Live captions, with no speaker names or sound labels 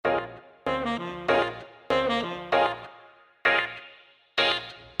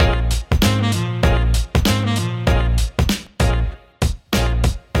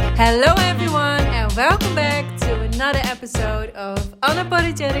another episode of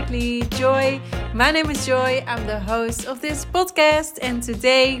Unapologetically Joy. My name is Joy, I'm the host of this podcast, and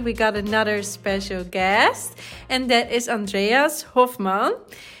today we got another special guest, and that is Andreas Hofmann.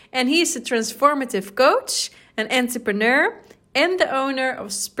 And he's a transformative coach, an entrepreneur, and the owner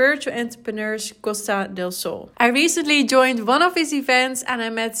of Spiritual Entrepreneurs Costa del Sol. I recently joined one of his events and I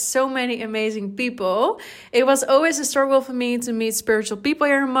met so many amazing people. It was always a struggle for me to meet spiritual people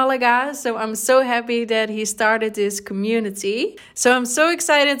here in Malaga, so I'm so happy that he started this community. So I'm so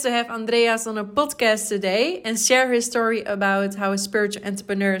excited to have Andreas on a podcast today and share his story about how Spiritual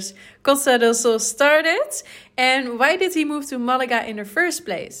Entrepreneurs Costa del Sol started and why did he move to Malaga in the first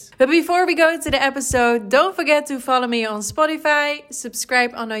place. But before we go into the episode, don't forget to follow me on Spotify,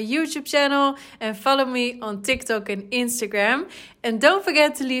 subscribe on our YouTube channel, and follow me on TikTok and Instagram. And don't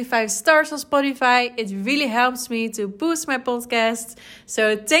forget to leave 5 stars on Spotify. It really helps me to boost my podcast.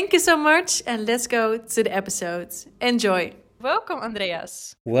 So thank you so much, and let's go to the episode. Enjoy. Welcome,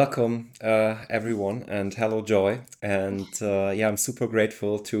 Andreas. Welcome, everyone, and hello, Joy. And I'm super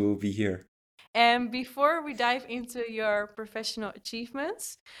grateful to be here. And before we dive into your professional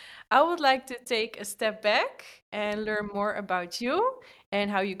achievements, I would like to take a step back and learn more about you and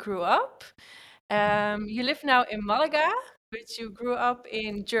how you grew up. You live now in Malaga, but you grew up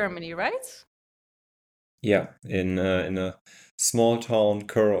in Germany, right? Yeah, in a small town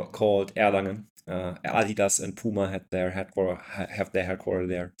called Erlangen. Adidas and Puma have their headquarters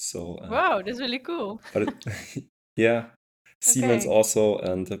there. So, Wow, that's really cool. but yeah, Siemens Okay, also,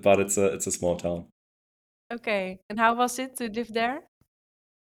 but it's a small town. okay. And how was it to live there?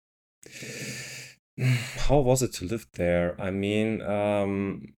 How was it to live there? I mean,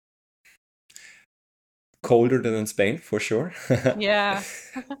 colder than in Spain for sure. Yeah.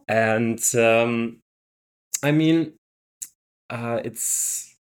 And I mean,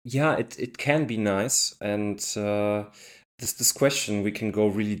 it can be nice, and this question we can go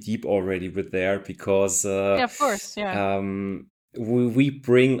really deep already with there because Yeah, of course. Yeah. we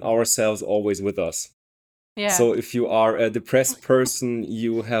bring ourselves always with us. Yeah. So if you are a depressed person,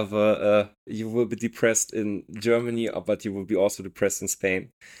 you have you will be depressed in Germany, but you will be also depressed in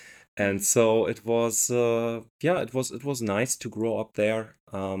Spain. And so it was it was nice to grow up there.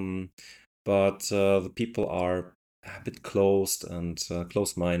 But the people are a bit closed and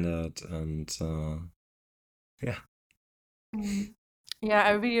close-minded, and yeah. Mm. Yeah,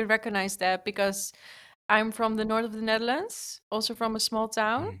 I really recognize that because I'm from the north of the Netherlands, also from a small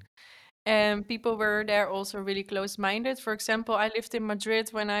town. Mhm. And people were there also really close-minded. For example, I lived in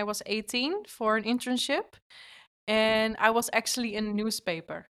Madrid when I was 18 for an internship, and I was actually in a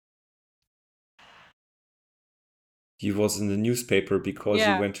newspaper. He was in the newspaper because you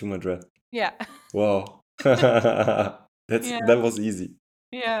Yeah, went to Madrid. yeah, Wow. yeah, That was easy.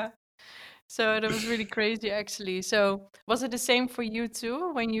 yeah. So that was really crazy, actually. So was it the same for you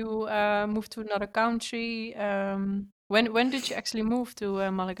too when you moved to another country? When did you actually move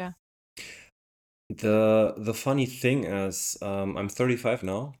to Malaga? The funny thing is, I'm 35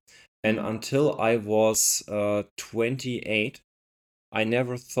 now, and Mm. until I was 28, I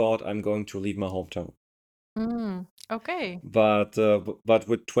never thought I'm going to leave my hometown. Okay. But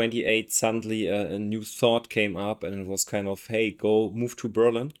with 28, suddenly a new thought came up, and it was kind of, hey, go move to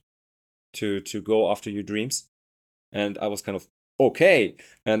Berlin to go after your dreams. And I was kind of okay,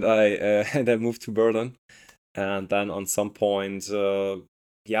 and I and I moved to Berlin, and then on some point,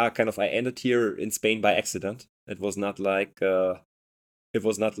 kind of I ended here in Spain by accident. It was not like a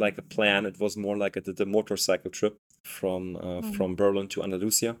plan. It was more like I did a motorcycle trip Mm. from Berlin to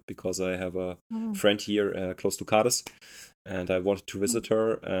Andalusia because I have a Mm. friend here close to Cadiz, and I wanted to Mm. visit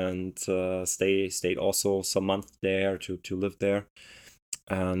her and stayed also some months there to live there.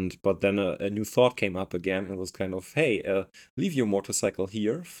 And but then a new thought came up again. It was kind of, hey, leave your motorcycle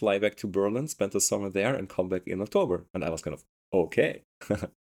here, fly back to Berlin, spend the summer there, and come back in October. And I was kind of okay.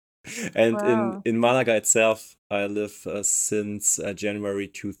 And Wow. in Malaga itself, I live since January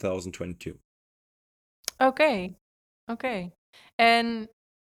 2022. Okay. Okay. And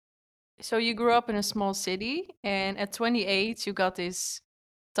so you grew up in a small city, and at 28, you got this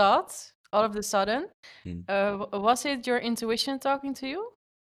thought all of a sudden. Mm. Was it your intuition talking to you?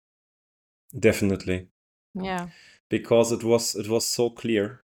 Definitely, Yeah. because it was so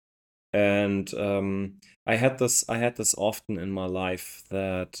clear, and I had this often in my life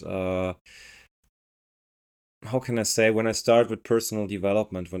that how can I say, when I started with personal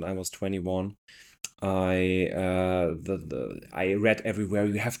development when I was 21, I read everywhere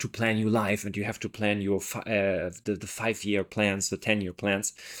you have to plan your life and you have to plan your the 5-year plans, the 10-year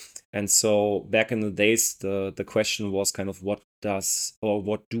plans. And so back in the days, the question was kind of what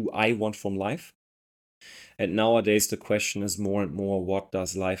do I want from life? And nowadays the question is more and more, what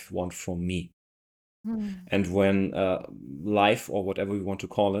does life want from me? Mm. And when life, or whatever we want to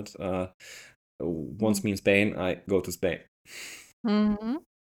call it, wants me in Spain, I go to Spain. Mm-hmm.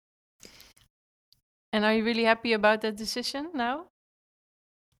 And are you really happy about that decision now?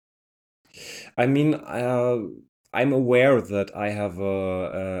 I mean, I'm aware that I have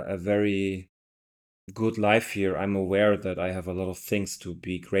a very good life here. I'm aware that I have a lot of things to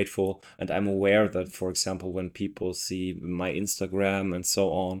be grateful, and I'm aware that, for example, when people see my Instagram and so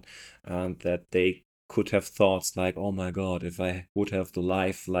on, that they could have thoughts like, "Oh my God, if I would have the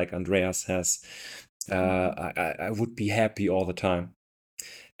life like Andreas has, I would be happy all the time."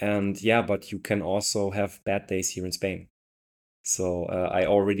 And yeah, but you can also have bad days here in Spain. So I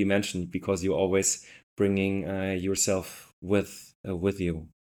already mentioned, because you're always bringing yourself with you.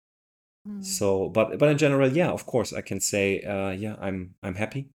 Mm. So, but in general, yeah, of course, I can say, yeah, I'm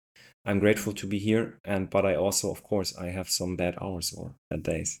happy. I'm grateful Mm. to be here, and but I also, of course, I have some bad hours or bad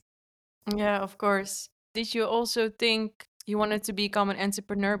days. Yeah, of course. Did you also think you wanted to become an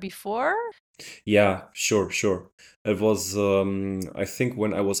entrepreneur before? Yeah, sure, sure. It was, I think,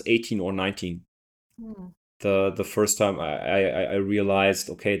 when I was 18 or 19, Mm. the first time I realized,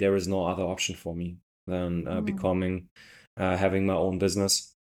 okay, there is no other option for me than Mm. becoming, having my own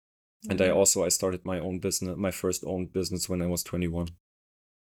business. And Mm. I started my own business, my first own business, when I was 21.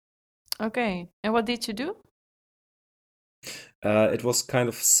 Okay. And what did you do? It was kind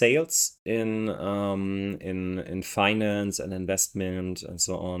of sales in finance and investment and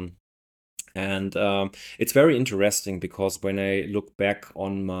so on. And it's very interesting, because when I look back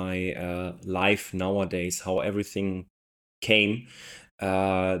on my life nowadays, how everything came,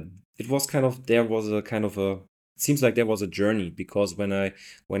 uh, it was kind of, there was a kind of a, it seems like there was a journey, because when I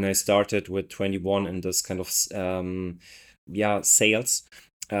started with 21 in this kind of yeah, sales,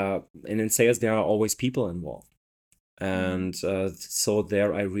 and in sales there are always people involved. Mm. And so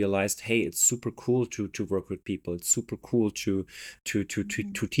there I realized, hey, it's super cool to work with people. It's super cool Mm. to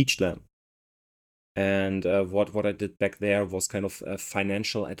teach them. And what I did back there was kind of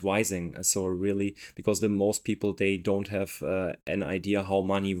financial advising. So really, because the most people, they don't have an idea how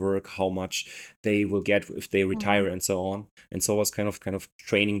money work, how much they will get if they retire, Mm. and so on. And so I was kind of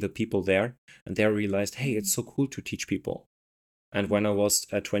training the people there, and they realized, hey, it's so cool to teach people. And when I was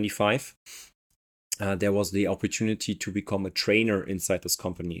 25, there was the opportunity to become a trainer inside this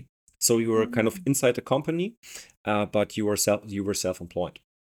company. So you were kind of Mm. inside the company, but you were self-employed.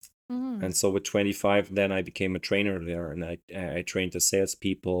 Mm. And so with 25, then I became a trainer there, and I trained the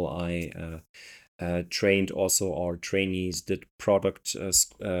salespeople. I trained also our trainees, did product that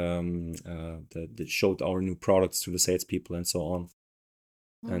showed our new products to the salespeople, and so on.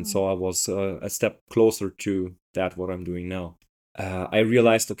 And Mm. so I was a step closer to that what I'm doing now. I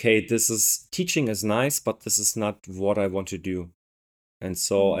realized, okay, this is, teaching is nice, but this is not what I want to do. And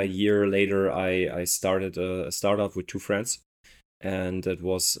so a Mm. year later, I started a startup with two friends, and it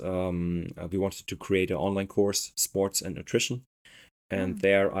was, we wanted to create an online course, sports and nutrition. And Mm.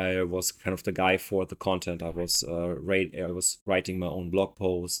 there I was kind of the guy for the content. I was writing my own blog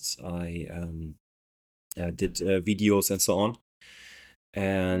posts. I did videos and so on.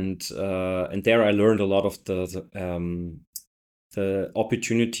 And there I learned a lot of the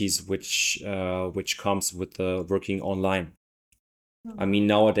opportunities which comes with the working online. I Mm. mean,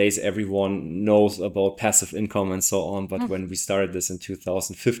 nowadays everyone knows about passive income and so on, but Mm. when we started this in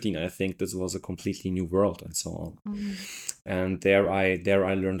 2015, I think this was a completely new world and so on. Mm. And there I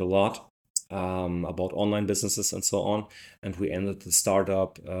learned a lot about online businesses and so on. And we ended the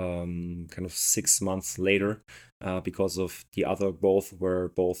startup kind of 6 months later, because of the other, both were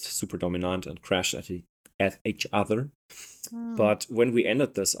both super dominant and crashed at each other. Mm. But when we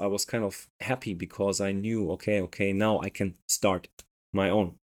ended this, I was kind of happy, because I knew, okay, now I can start my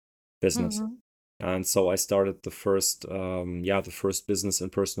own business. Mhm. And so I started the first business in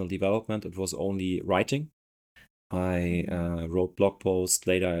personal development. It was only writing. I Mhm. wrote blog posts.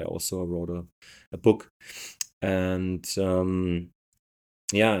 Later, I also wrote a book. And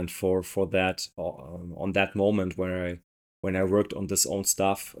yeah, and for that, on that moment where when I worked on this own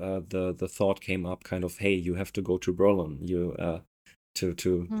stuff, the thought came up, kind of, hey, you have to go to Berlin. You to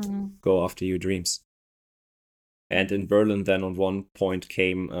Mhm. go after your dreams. And in Berlin, then on one point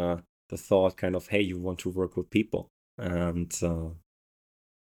came the thought, kind of, hey, you want to work with people. And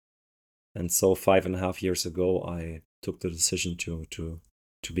so 5.5 years ago, I took the decision to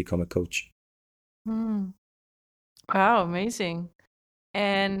become a coach. Mm. Wow, amazing.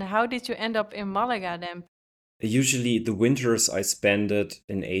 And how did you end up in Malaga then? Usually, the winters I spend it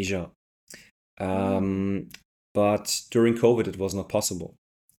in Asia, Mm. um, but during COVID, it was not possible.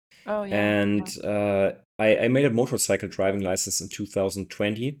 Oh yeah. And I made a motorcycle driving license in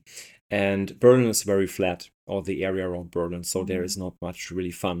 2020. And Berlin is very flat, or the area around Berlin, so there Mm-hmm. is not much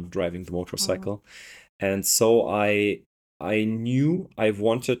really fun driving the Mm-hmm. motorcycle. And so I knew I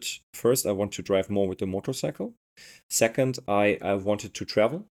wanted, first I want to drive more with the motorcycle. Second, I wanted to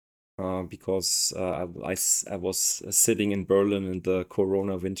travel because I was sitting in Berlin in the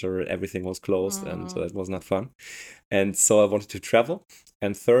Corona winter, everything was closed, and Mm-hmm. it was not fun. And so I wanted to travel.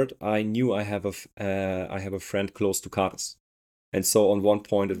 And third, I knew I have a friend close to Cadiz. And so on one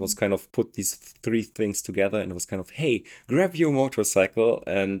point, it was kind of put these three things together, and it was kind of, hey, grab your motorcycle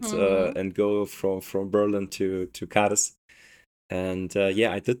Mm-hmm. and go from Berlin to Cadiz. And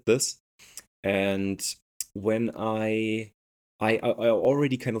yeah, I did this. And when I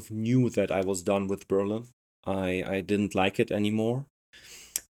already kind of knew that I was done with Berlin. I didn't like it anymore.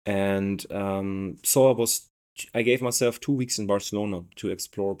 And so I gave myself 2 weeks in Barcelona to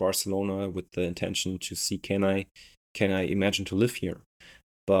explore Barcelona with the intention to see can I imagine to live here.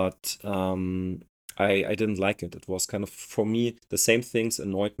 But I didn't like it. It was kind of, for me, the same things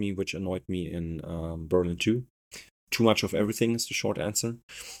annoyed me, which annoyed me in Berlin too. Too much of everything is the short answer.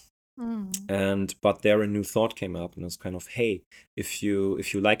 Mm-hmm. And but there a new thought came up, and it was kind of, hey, if you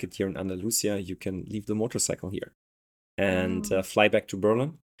like it here in Andalusia, you can leave the motorcycle here and fly back to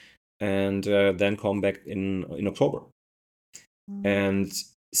Berlin, and then come back in October. And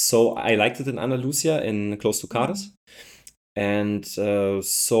so I liked it in Andalusia, in close to Mm-hmm. Cadiz. And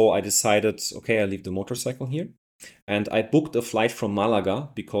so I decided, okay, I leave the motorcycle here. And I booked a flight from Malaga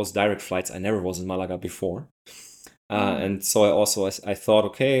because direct flights, I never was in Malaga before. And so I thought,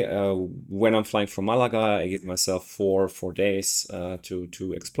 okay, when I'm flying from Malaga, I give myself four days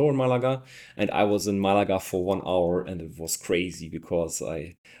to explore Malaga. And I was in Malaga for 1 hour, and it was crazy because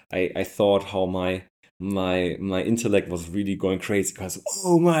I thought how my intellect was really going crazy because,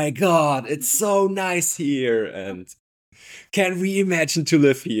 oh my God, it's so nice here, and can we imagine to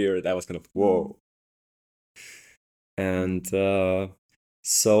live here? That was kind of Mm-hmm. whoa. And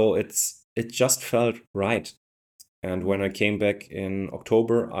so it just felt right. And when I came back in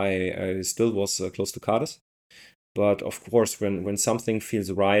October, I still was close to Cadiz. But of course, when something feels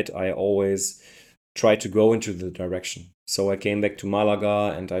right, I always try to go into the direction. So I came back to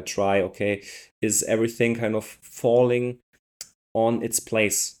Malaga, and I try, okay, is everything kind of falling on its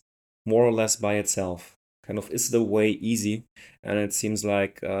place, more or less by itself? Kind of, is the way easy? And it seems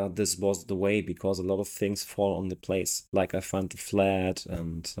like this was the way, because a lot of things fall on the place. Like I found the flat,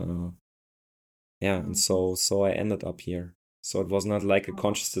 and yeah, and so I ended up here. So it was not like a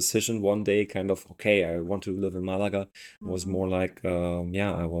conscious decision one day, kind of, okay, I want to live in Malaga. It was Mm-hmm. more like,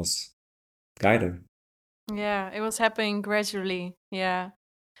 yeah, I was guided. Yeah, it was happening gradually. Yeah.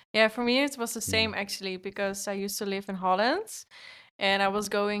 Yeah, for me it was the Mm. same actually because I used to live in Holland and I was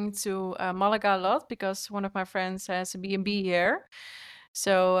going to Malaga a lot because one of my friends has a B&B here.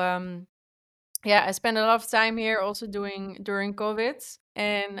 So yeah, I spent a lot of time here also doing during COVID.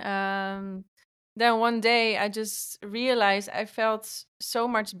 And then one day I just realized I felt so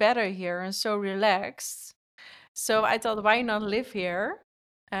much better here and so relaxed. So I thought, why not live here?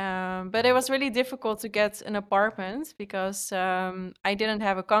 But it was really difficult to get an apartment because I didn't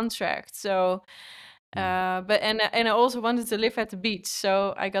have a contract. So, Mm. but and I also wanted to live at the beach.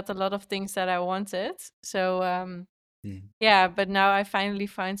 So I got a lot of things that I wanted. So Mm. yeah, but now I finally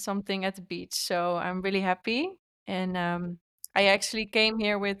find something at the beach. So I'm really happy. And I actually came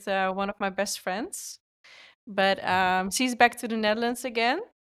here with one of my best friends, but she's back to the Netherlands again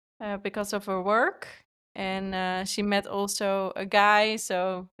because of her work. And she met also a guy,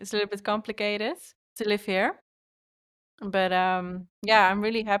 so it's a little bit complicated to live here. But yeah, I'm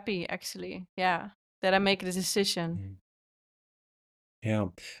really happy actually. Yeah, that I make the decision. Mm. Yeah.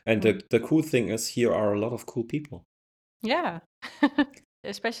 And Mm. the cool thing is, here are a lot of cool people. Yeah,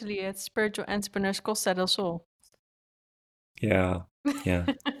 especially at Spiritual Entrepreneurs Costa del Sol. Yeah. Yeah.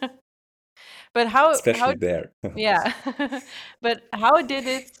 But how Especially there. yeah. But how did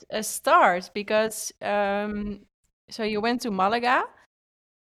it start? Because so you went to Malaga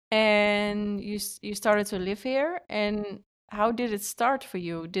and you started to live here, and how did it start for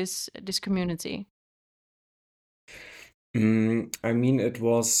you, this community? I mean, it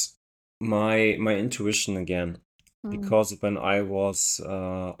was my intuition again, Mm, because when I was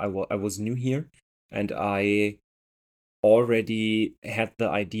new here, and I already had the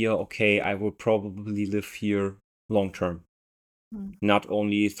idea, okay, I will probably live here long term, mm, not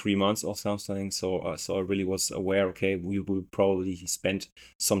only 3 months or something. So I really was aware, okay, we will probably spend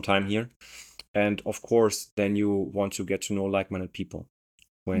some time here. And of course, then you want to get to know like-minded people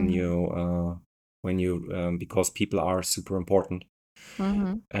when mm, you because people are super important.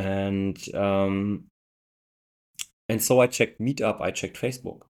 Mm-hmm. And and so I checked Meetup, I checked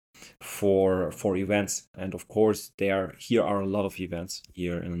Facebook for events, and of course here are a lot of events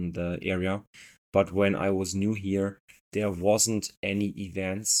here in the area. But when I was new here, there wasn't any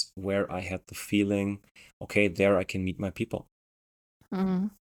events where I had the feeling, okay, there I can meet my people. Mm-hmm.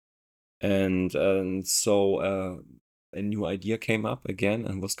 And so a new idea came up again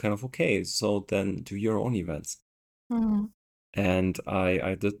and was kind of okay, so then do your own events. Mm-hmm. And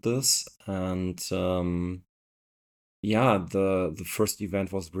I did this, and yeah, the first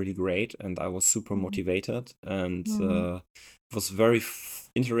event was really great, and I was super motivated, and Mm-hmm. it was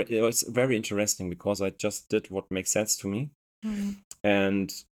it was very interesting because I just did what makes sense to me. Mm-hmm.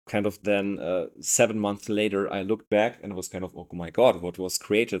 And kind of then 7 months later, I looked back and was kind of, oh my God, what was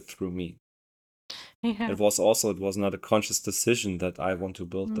created through me? Yeah. It was not a conscious decision that I want to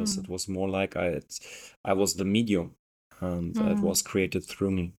build this. Mm-hmm. It was more like I was the medium, and it Mm-hmm. was created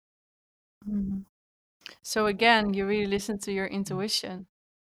through me. Mm-hmm. So again, you really listen to your intuition.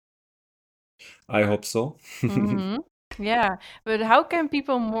 I hope so. Mm-hmm. Yeah, but how can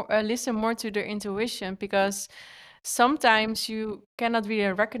people listen more to their intuition? Because sometimes you cannot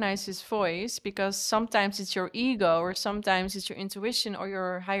really recognize his voice because sometimes it's your ego or sometimes it's your intuition or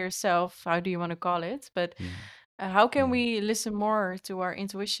your higher self. How do you want to call it? But Mm, how can mm. we listen more to our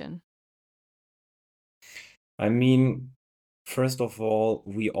intuition? I mean, first of all,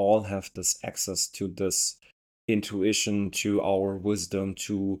 we all have this access to this intuition, to our wisdom,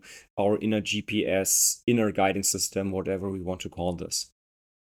 to our inner GPS, inner guiding system, whatever we want to call this.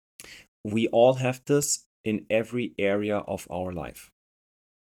 We all have this in every area of our life.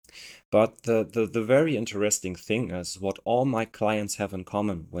 But the very interesting thing is what all my clients have in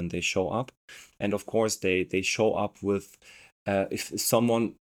common when they show up. And of course, they show up with, if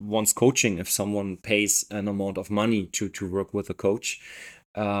someone wants coaching, if someone pays an amount of money to work with a coach,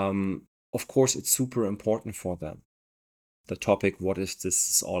 of course, it's super important for them. The topic, what is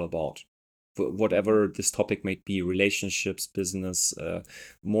this all about? Whatever this topic might be, relationships, business,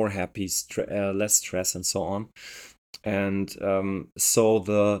 more happy, less stress, and so on. And so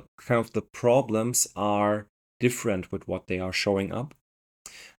the kind of the problems are different with what they are showing up.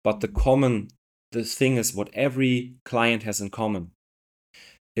 But the thing is, what every client has in common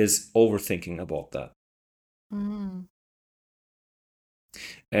is overthinking about that. Mm-hmm.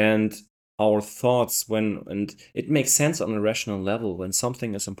 And our thoughts, and it makes sense on a rational level when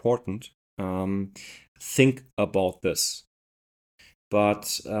something is important, think about this.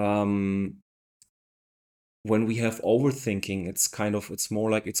 But when we have overthinking, it's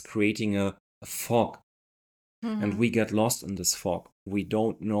more like it's creating a fog, and Mm-hmm. we get lost in this fog. We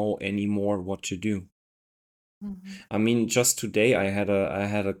don't know anymore what to do. Mm-hmm. I mean, just today I had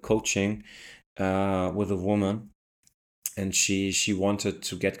a coaching with a woman, and she wanted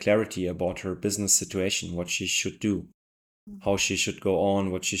to get clarity about her business situation, what she should do, how she should go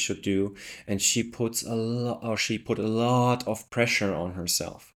on, what she should do, and she put a lot of pressure on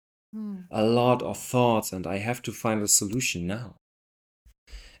herself, Mm-hmm. a lot of thoughts, and I have to find a solution now.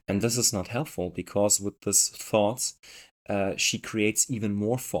 And this is not helpful because with these thoughts, she creates even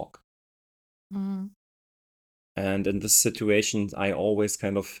more fog. Mm-hmm. And in this situation, I always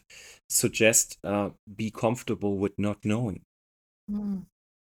kind of suggest be comfortable with not knowing. Mm-hmm.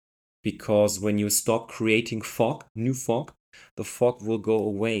 Because when you stop creating fog, new fog, the fog will go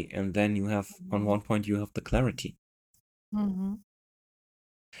away. And then you have, on one point, you have the clarity. Mm-hmm.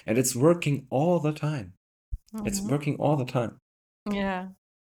 And it's working all the time. It's Mm-hmm. working all the time. Yeah,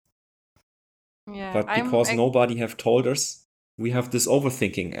 yeah. But because nobody have told us, we have this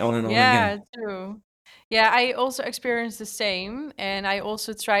overthinking on and on Yeah, again. true. Yeah, I also experienced the same, and I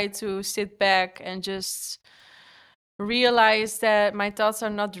also try to sit back and just realize that my thoughts are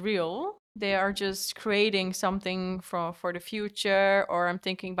not real. They are just creating something for the future, or I'm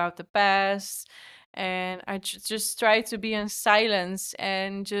thinking about the past. And I just try to be in silence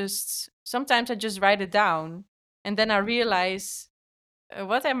and just sometimes I just write it down. And then I realize,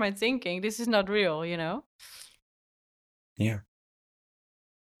 what am I thinking? This is not real, you know? Yeah.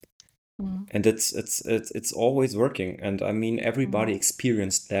 Mm-hmm. And it's always working. And I mean, everybody Mm-hmm.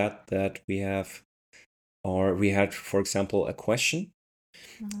 experienced that we have, or we had, for example, a question,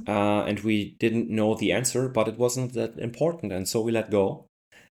 and we didn't know the answer, but it wasn't that important, and so we let go.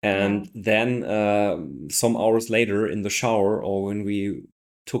 Yeah. And then some hours later in the shower, or when we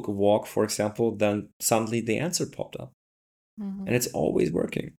took a walk, for example, then suddenly the answer popped up, Mm-hmm. and it's always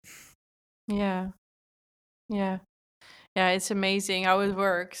working. Yeah. Yeah. Yeah, it's amazing how it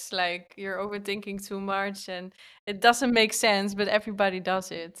works. Like you're overthinking too much and it doesn't make sense, but everybody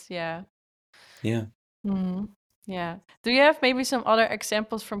does it. Yeah. Yeah. Hmm. Yeah. Do you have maybe some other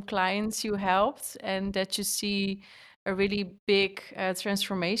examples from clients you helped and that you see a really big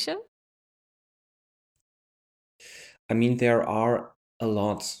transformation? I mean, there are a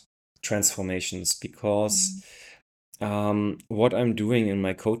lot transformations because Mhm, what I'm doing in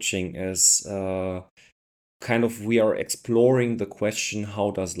my coaching is kind of we are exploring the question,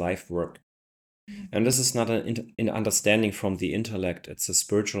 how does life work? mhm, And this is not an understanding from the intellect, it's a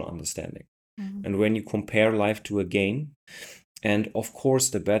spiritual understanding. mhm, And when you compare life to a game, and of course,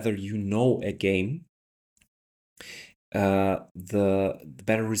 the better you know a game, the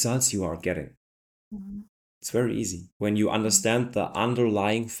better results you are getting. mhm, It's very easy. When you understand the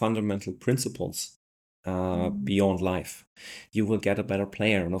underlying fundamental principles mhm, beyond life, you will get a better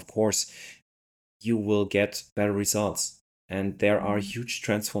player. And of course, you will get better results. And there are mhm, huge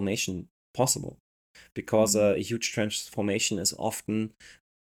transformation possible because mhm, a huge transformation is often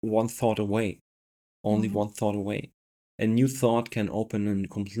one thought away, only mhm, one thought away. A new thought can open a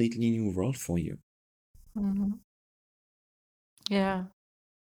completely new world for you. mhm. Yeah.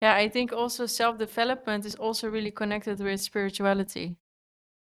 Yeah, I think also self-development is also really connected with spirituality.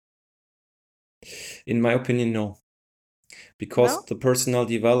 In my opinion, no, because No? the Mm,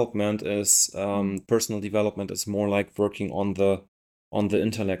 personal development is more like working on the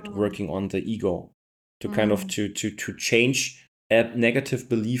intellect, mm, working on the ego, to kind of mm, to change a negative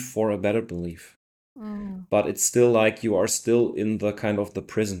belief for a better belief. mm, But it's still like you are still in the kind of the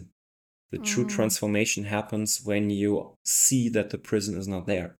prison. The true mm, transformation happens when you see that the prison is not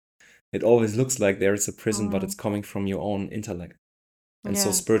there. It always looks like there is a prison, but it's mm. coming from your own intellect. And so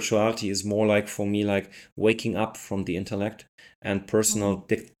Yeah. spirituality is more like for me like waking up from the intellect, and Mm,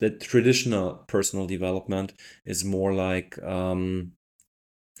 the traditional personal development is more like uh,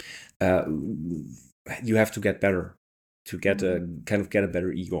 you have to get better to get mm, a kind of get a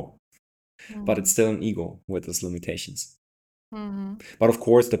better ego, but it's mm, still an ego with its limitations. mhm. But of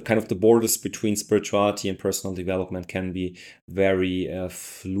course, the kind of the borders between spirituality and personal development can be very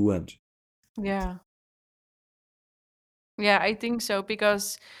fluent. Yeah. Yeah, I think so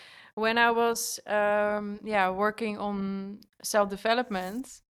because when I was yeah, working on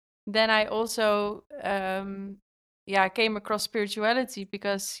self-development, then I also yeah, came across spirituality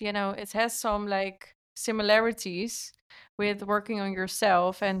because, you know, it has some like similarities with working on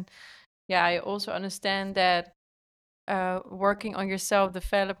yourself. And yeah, I also understand that working on your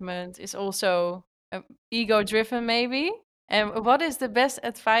self-development is also ego driven maybe. And what is the best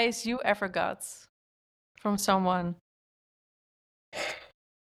advice you ever got from someone?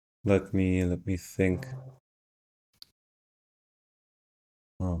 Let me think.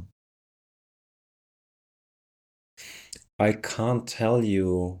 Oh. I can't tell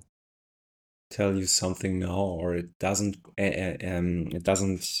you something now, or it doesn't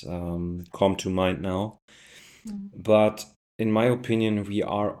come to mind now. Mm. But in my opinion, we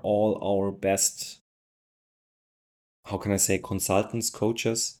are all our best, how can I say, consultants,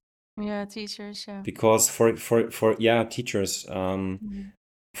 coaches, Yeah, teachers, yeah. because for yeah, teachers. Mm.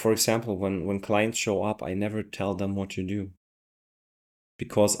 For example, when clients show up, I never tell them what to do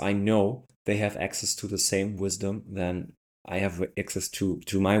because I know they have access to the same wisdom than I have access to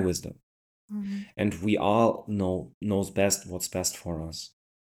my wisdom. Mhm, And we all knows best what's best for us.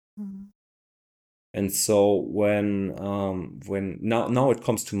 mhm, And so when now it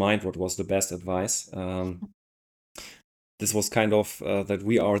comes to mind what was the best advice. This was kind of that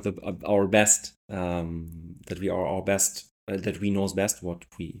we are our best, that we are our best, that we knows best what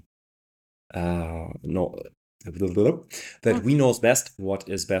we know, that we knows best what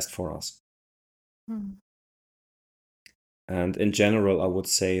is best for us. mhm, And in general, I would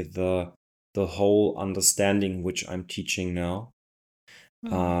say the whole understanding which I'm teaching now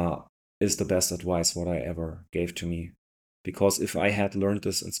mhm. uh, is the best advice what I ever gave to me. Because if I had learned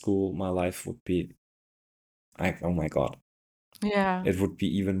this in school, my life would be, oh my God, Yeah. it would be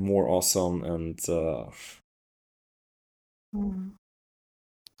even more awesome. And Mhm.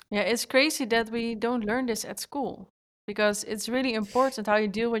 Yeah, it's crazy that we don't learn this at school because it's really important how you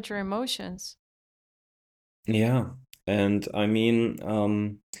deal with your emotions. yeah, and I mean,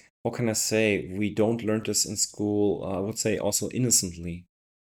 what can I say? We don't learn this in school, I would say also innocently,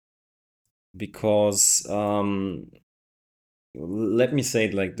 because let me say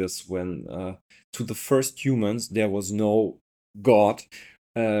it like this: when to the first humans there was no God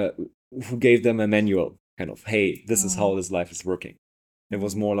uh, who gave them a manual, kind of, hey, this is Mm, how this life is working. It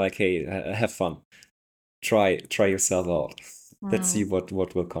was mhm, more like, hey, have fun, try yourself out. Let's see mm, what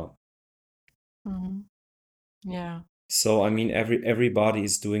will come. mhm. Yeah. So I mean, everybody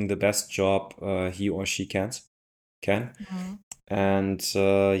is doing the best job he or she can, Mhm, And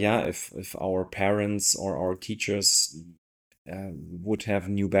yeah, if our parents or our teachers would have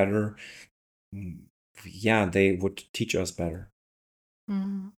knew better, mm, yeah, they would teach us better.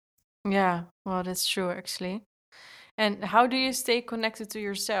 Mhm. Yeah, well, that's true actually. And how do you stay connected to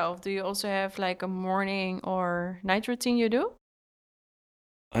yourself? Do you also have like a morning or night routine you do?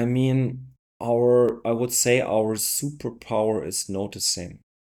 I mean, I would say our superpower is noticing.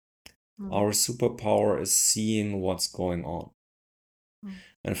 Mm, Our superpower is seeing what's going on. mm,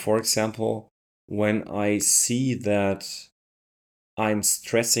 And for example, when I see that I'm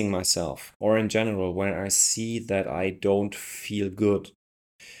stressing myself, or in general, when I see that I don't feel good,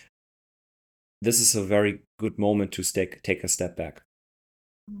 this is a very good moment to take a step back.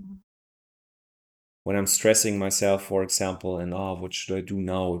 mm, When I'm stressing myself, for example, and what should I do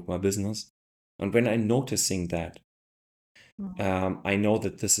now with my business? And when I'm noticing that, mm, I know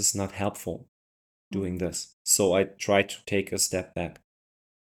that this is not helpful doing mm, this. So I try to take a step back.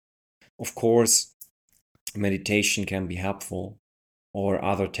 Of course, meditation can be helpful or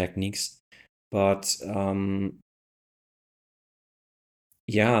other techniques, but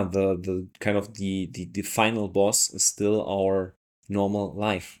yeah, the kind of the final boss is still our normal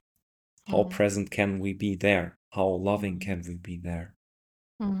life. How mm, present can we be there? How loving mm, can we be there?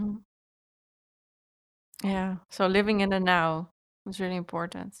 mhm. Yeah, so living in the now is really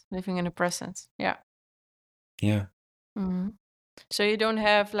important. Living in the present. Yeah. Yeah. Mhm. So you don't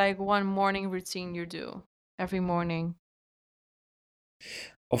have like one morning routine you do every morning.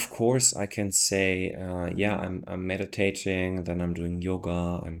 Of course, I can say, yeah, Mhm, I'm meditating, then I'm doing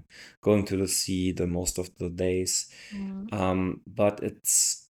yoga, I'm going to the sea the most of the days. mhm, But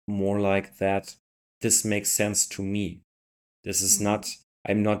it's more like that. This makes sense to me. This is mhm, not,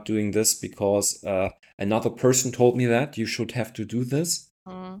 I'm not doing this because another person told me that you should have to do this.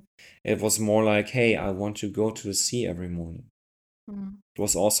 mhm, It was more like, hey, I want to go to the sea every morning. mhm, It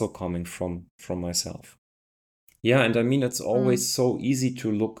was also coming from myself. Yeah, and I mean, it's mhm, always so easy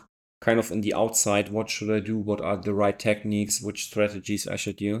to look kind of in the outside. What should I do? What are the right techniques? Which strategies I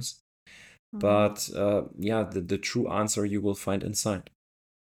should use? mhm, But yeah, the true answer you will find inside.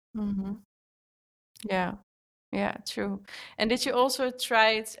 mhm. Yeah. Yeah, true. And did you also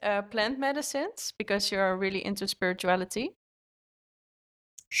try plant medicines because you're really into spirituality?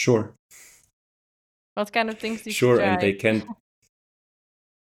 Sure, What kind of things did you sure, and try? they can.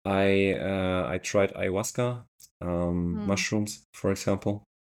 I tried ayahuasca, Mm, mushrooms, for example,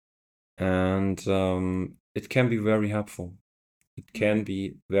 and it can be very helpful. It can mm,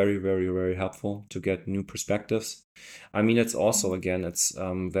 be very, very, very helpful to get new perspectives. I mean, it's also mm, again, it's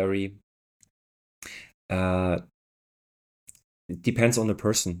very uh, it depends on the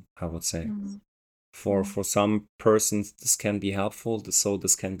person, I would say. mm, mm, For some persons, this can be helpful, so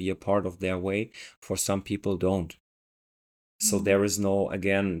this can be a part of their way. For some people, don't. So mm, there is no,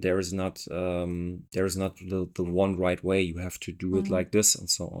 again, there is not the one right way. You have to do it mm, like this and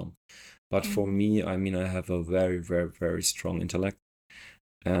so on. But for mm, me, I mean, I have a very, very, very strong intellect,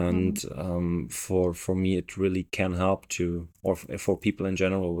 mm, and for me, it really can help to, or for people in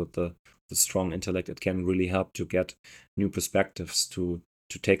general with the strong intellect, it can really help to get new perspectives to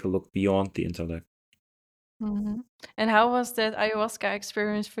take a look beyond the intellect. mhm. And how was that ayahuasca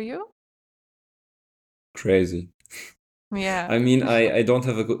experience for you? Crazy. Yeah, I mean, I don't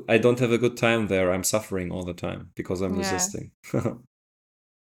have a good time there. I'm suffering all the time because I'm yeah. resisting.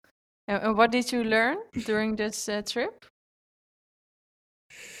 And what did you learn during this trip?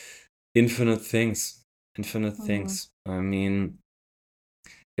 Infinite things. Infinite Mm, things. I mean,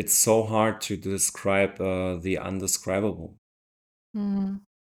 it's so hard to describe the undescribable. mm,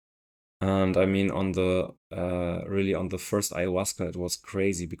 And I mean, on the really on the first ayahuasca, it was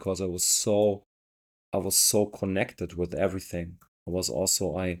crazy because I was so connected with everything. I was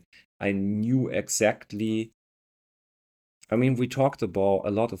also I knew exactly. I mean, we talked about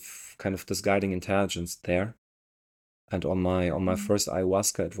a lot of kind of this guiding intelligence there. And on my mm, first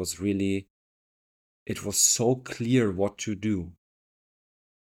ayahuasca, it was so clear what to do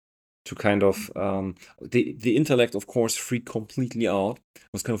to kind of the intellect, of course, freaked completely out. It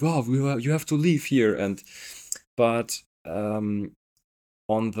was kind of, oh, you have to leave here, and but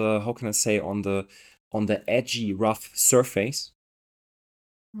on the, how can I say, on the edgy, rough surface,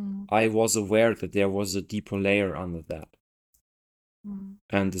 mm, I was aware that there was a deeper layer under that, mm,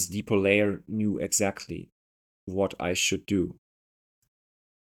 and this deeper layer knew exactly what I should do,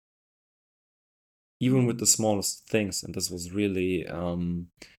 even with mm, the smallest things. And this was really,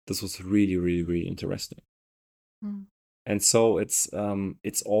 really, really interesting. mm, And so it's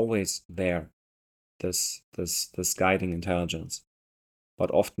always there, this guiding intelligence.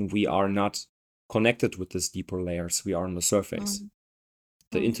 But often we are not connected with these deeper layers. We are on the surface.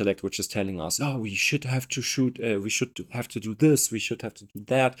 The intellect, which is telling us, oh, we should have to shoot, we should have to do this, we should have to do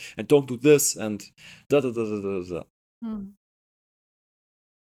that, and don't do this, and da da da da da da.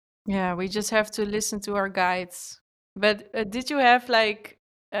 Yeah, we just have to listen to our guides. But did you have like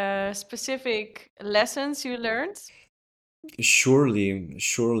specific lessons you learned?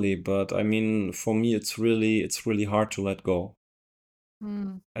 Surely, but I mean, for me, it's really hard to let go.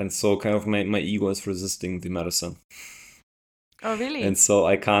 And so kind of my ego is resisting the medicine. Oh, really? And so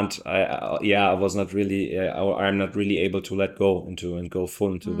I can't, I was not really, I'm not really able to let go and go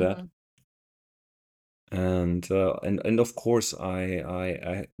full into that. And of course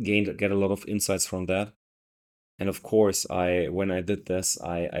I get a lot of insights from that. And of course when I did this,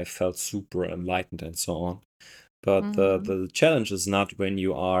 I felt super enlightened and so on. But the challenge is not when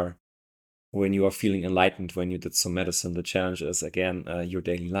you are feeling enlightened when you did some medicine. The challenge is again your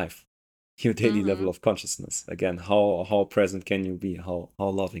daily life, your daily level of consciousness. Again, how present can you be? How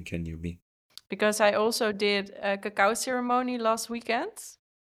loving can you be? Because I also did a cacao ceremony last weekend,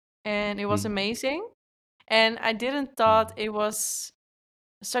 and it was amazing. And I didn't thought it was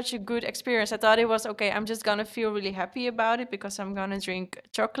such a good experience. I thought it was okay, I'm just gonna feel really happy about it because I'm gonna drink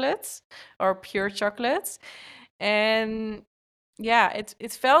chocolates or pure chocolates. And yeah,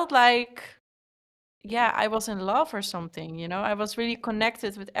 it felt like, yeah, I was in love or something, you know? I was really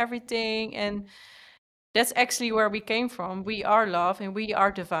connected with everything, and that's actually where we came from. We are love and we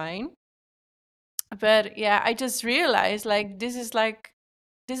are divine. But yeah, I just realized like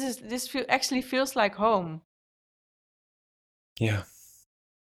actually feels like home. Yeah, yeah.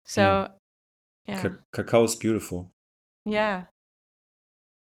 So yeah. Cacao is beautiful. Yeah.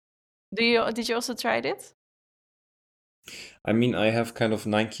 Did you also try it? I mean, I have kind of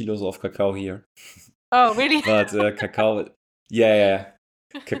 9 kilos of cacao here, Oh, really? but cacao, yeah.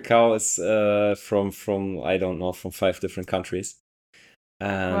 Cacao is from I don't know, from 5 different countries.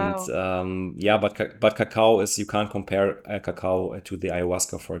 And Wow. yeah, but cacao is, you can't compare cacao to the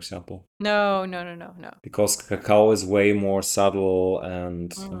ayahuasca, for example, No, no, no, no, no. because cacao is way more subtle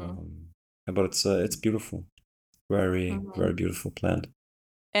and Mhm. but it's beautiful, very Mhm. beautiful plant.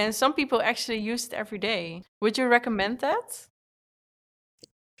 And some people actually use it every day. Would you recommend that?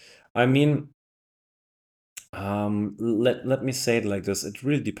 I mean, let me say it like this: it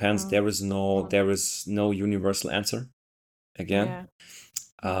really depends. Mm. Mm. There is no universal answer again. Yeah.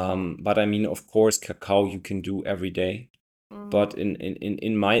 Mhm. But I mean, of course, cacao you can do every day. Mhm. But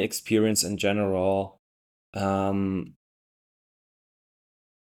in my experience in general, um,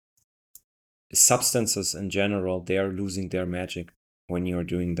 substances in general, they are losing their magic when you're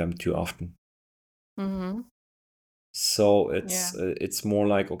doing them too often. Mhm. So Yeah. it's more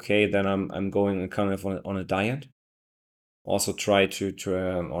like, okay, then I'm going kind of on a diet. Also try to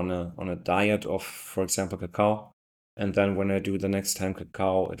on a diet of, for example, cacao, and then when I do the next time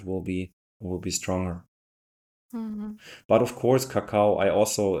cacao, it will be stronger. Mhm. But of course, cacao, I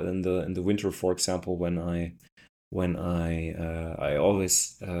also in the winter, for example, when I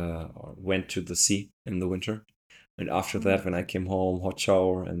always went to the sea in the winter, and after that, when I came home, hot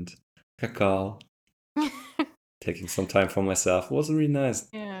shower and cacao, taking some time for myself, was really nice.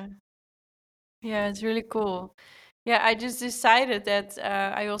 Yeah. Yeah, it's really cool. Yeah, I just decided that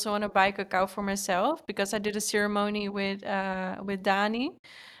I also want to buy cacao for myself because I did a ceremony with Dani.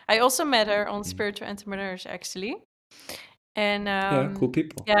 I also met her on Mm. Spiritual Entrepreneurs actually. And Yeah, cool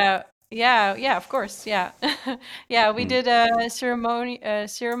people. yeah, of course, yeah. Yeah, we Mm. did a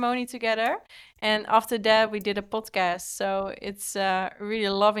ceremony together, and after that we did a podcast. So it's a really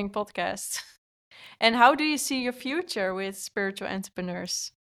loving podcast. And how do you see your future with Spiritual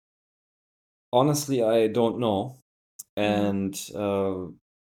Entrepreneurs? Honestly, I don't know, Mm, and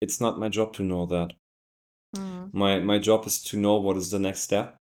it's not my job to know that. mm, My job is to know what is the next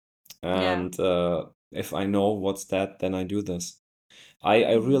step, yeah. and if I know what's that, then I do this. I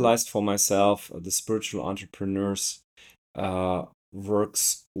Mhm, realized for myself the spiritual entrepreneurs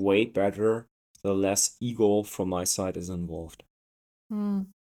works way better the less ego from my side is involved. mm,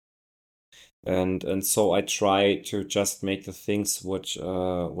 And so I try to just make the things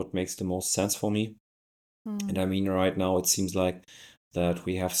what makes the most sense for me. And mm, I mean, right now it seems like that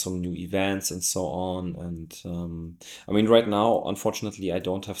we have some new events and so on. And I mean, right now, unfortunately, I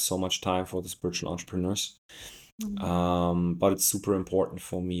don't have so much time for the spiritual entrepreneurs. mm, But it's super important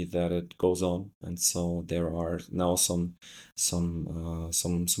for me that it goes on. And so there are now some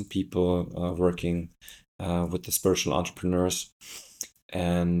people working with the spiritual entrepreneurs.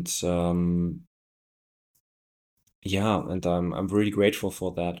 And yeah, and I'm really grateful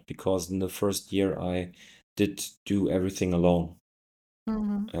for that because in the first year I did do everything alone.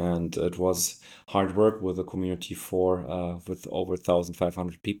 And it was hard work with a community with over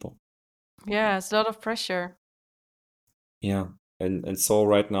 1,500 people. Yeah, it's a lot of pressure. Yeah. And so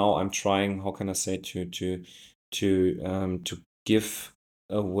right now I'm trying, how can I say, to give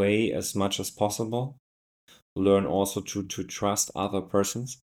away as much as possible. Learn also to trust other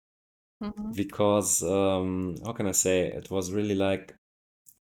persons, because how can I say, it was really like,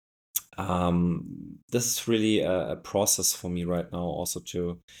 this is really a process for me right now, also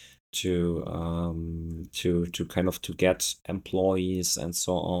to kind of to get employees and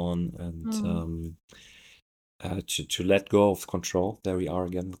so on, and to let go of control. There we are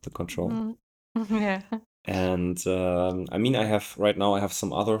again with the control. Yeah. And I mean, right now I have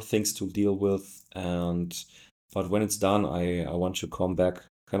some other things to deal with, but when it's done, I want to come back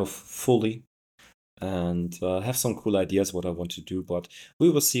kind of fully and have some cool ideas what I want to do, but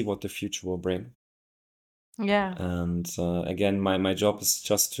we will see what the future will bring. Yeah. And again, my job is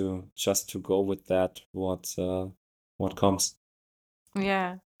just to go with that, what comes,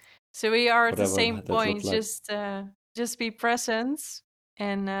 Yeah. So we are at the whatever same that look point. like. Just be present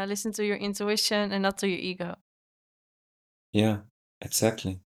and listen to your intuition and not to your ego. Yeah,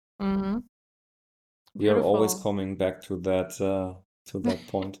 exactly. Mm-hmm. We are always Beautiful. coming back to that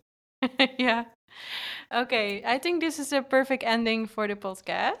point. Yeah. Okay. I think this is a perfect ending for the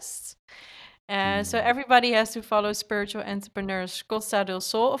podcast. So everybody has to follow spiritual entrepreneurs Costa del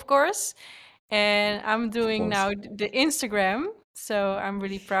Sol, of course. And I'm Of doing course. now the Instagram. So I'm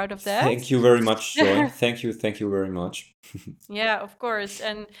really proud of that. Thank you very much, Joy. Thank you very much. Yeah, of course.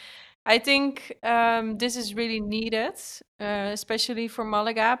 And I think this is really needed, especially for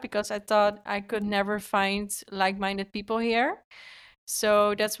Malaga, because I thought I could never find like-minded people here.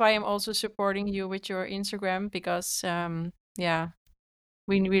 So that's why I'm also supporting you with your Instagram, because yeah,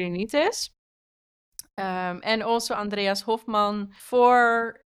 we really need this. And also Andreas Hofmann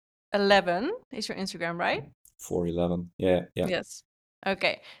 411 is your Instagram, right? 411. Yeah, yeah. Yes.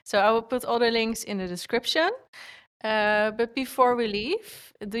 Okay. So I will put all the links in the description. But before we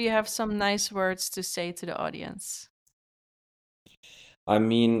leave, do you have some nice words to say to the audience? I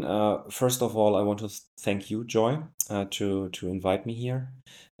mean, first of all, I want to thank you, Joy, to invite me here.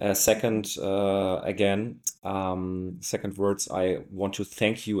 Second, again, second words, I want to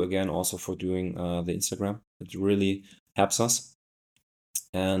thank you again also for doing the Instagram. It really helps us.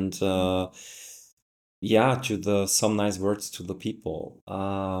 And yeah, to the some nice words to the people.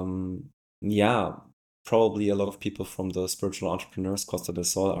 Yeah, probably a lot of people from the spiritual entrepreneurs Costa del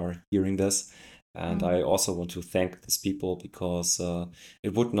Sol are hearing this. And I also want to thank these people, because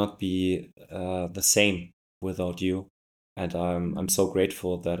it would not be the same without you. And I'm so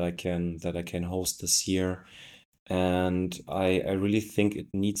grateful that I can host this year. And I really think it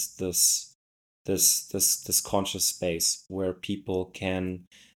needs this conscious space where people can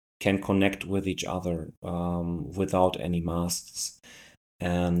connect with each other, without any masks.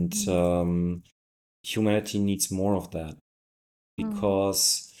 And humanity needs more of that,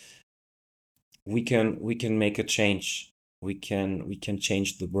 because we can make a change. We can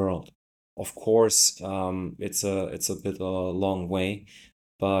change the world. Of course, it's a bit a long way,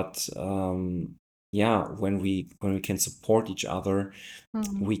 but yeah, when we can support each other,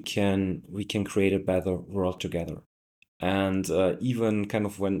 we can create a better world together. And even kind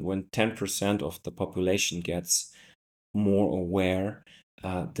of when 10% of the population gets more aware,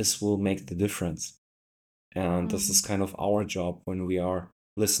 this will make the difference. And this is kind of our job when we are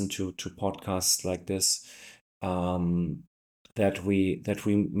listen to podcasts like this, um, that we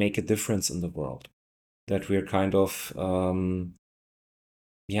make a difference in the world, that we're kind of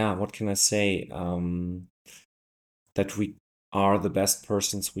yeah, what can I say, that we are the best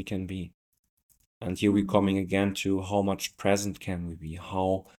persons we can be. And here we're coming again to how much present can we be,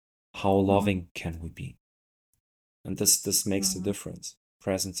 how loving can we be. And this makes the difference,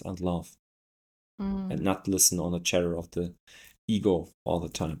 presence and love, and not listen on the chatter of the ego all the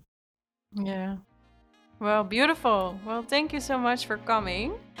time. Yeah. Well, beautiful. Well, thank you so much for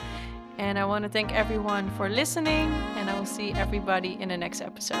coming. And I want to thank everyone for listening. And I will see everybody in the next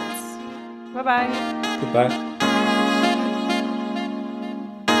episodes. Bye bye. Goodbye.